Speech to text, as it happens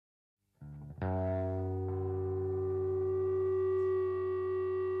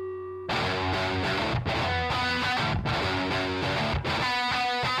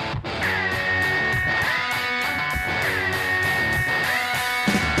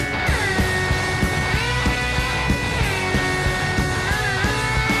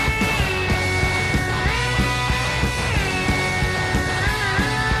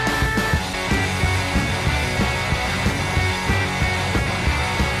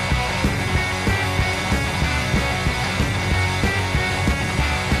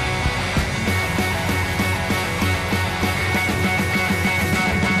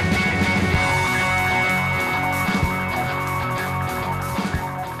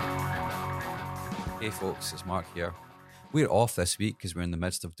Hey folks, it's Mark here. We're off this week because we're in the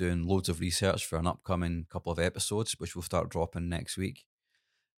midst of doing loads of research for an upcoming couple of episodes, which we'll start dropping next week.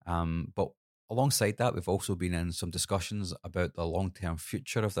 But alongside that, we've also been in some discussions about the long term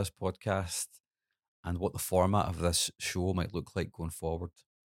future of this podcast and what the format of this show might look like going forward.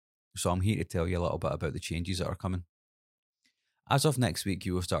 So I'm here to tell you a little bit about the changes that are coming. As of next week,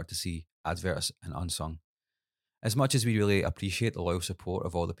 you will start to see adverts in Unsung. As much as we really appreciate the loyal support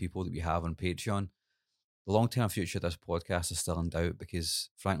of all the people that we have on Patreon, the long term future of this podcast is still in doubt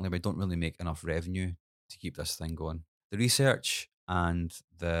because, frankly, we don't really make enough revenue to keep this thing going. The research and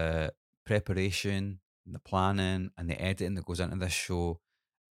the preparation, and the planning, and the editing that goes into this show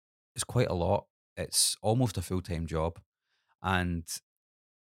is quite a lot. It's almost a full time job. And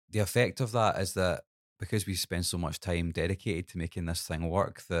the effect of that is that because we spend so much time dedicated to making this thing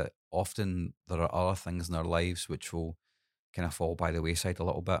work, that often there are other things in our lives which will kind of fall by the wayside a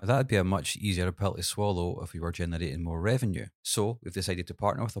little bit. That'd be a much easier pill to swallow if we were generating more revenue. So we've decided to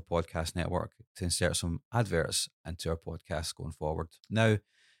partner with a podcast network to insert some adverts into our podcast going forward. Now,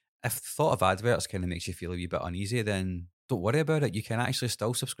 if the thought of adverts kind of makes you feel a wee bit uneasy, then don't worry about it. You can actually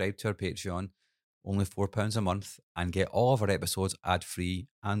still subscribe to our Patreon, only £4 a month, and get all of our episodes ad free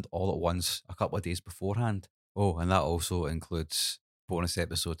and all at once a couple of days beforehand. Oh, and that also includes bonus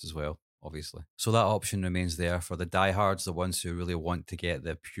episodes as well, obviously. So that option remains there for the diehards, the ones who really want to get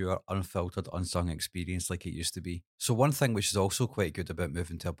the pure, unfiltered, unsung experience like it used to be. So one thing which is also quite good about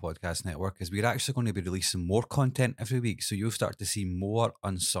moving to a podcast network is we're actually going to be releasing more content every week. So you'll start to see more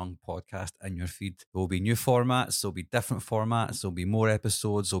unsung podcast in your feed. There will be new formats, there'll be different formats, there'll be more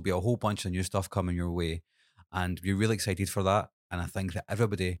episodes, there'll be a whole bunch of new stuff coming your way. And we're really excited for that. And I think that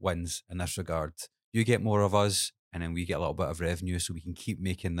everybody wins in this regard. You get more of us, and then we get a little bit of revenue so we can keep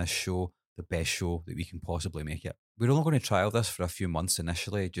making this show the best show that we can possibly make it. We're only going to trial this for a few months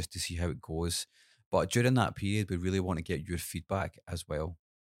initially just to see how it goes. But during that period, we really want to get your feedback as well.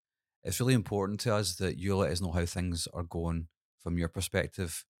 It's really important to us that you let us know how things are going from your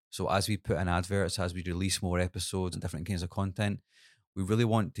perspective. So as we put in adverts, as we release more episodes and different kinds of content, we really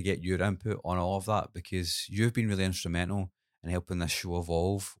want to get your input on all of that because you've been really instrumental in helping this show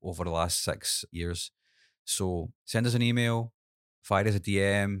evolve over the last 6 years. So send us an email, fire us a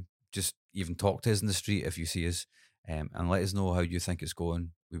DM, just even talk to us in the street if you see us, and let us know how you think it's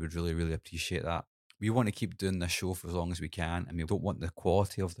going. We would really, really appreciate that. We want to keep doing this show for as long as we can, and we don't want the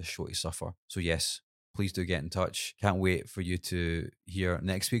quality of the show to suffer. So yes, please do get in touch. Can't wait for you to hear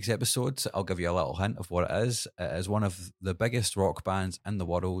next week's episode. I'll give you a little hint of what it is. It is one of the biggest rock bands in the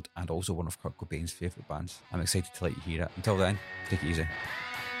world and also one of Kurt Cobain's favourite bands. I'm excited to let you hear it. Until then, take it easy.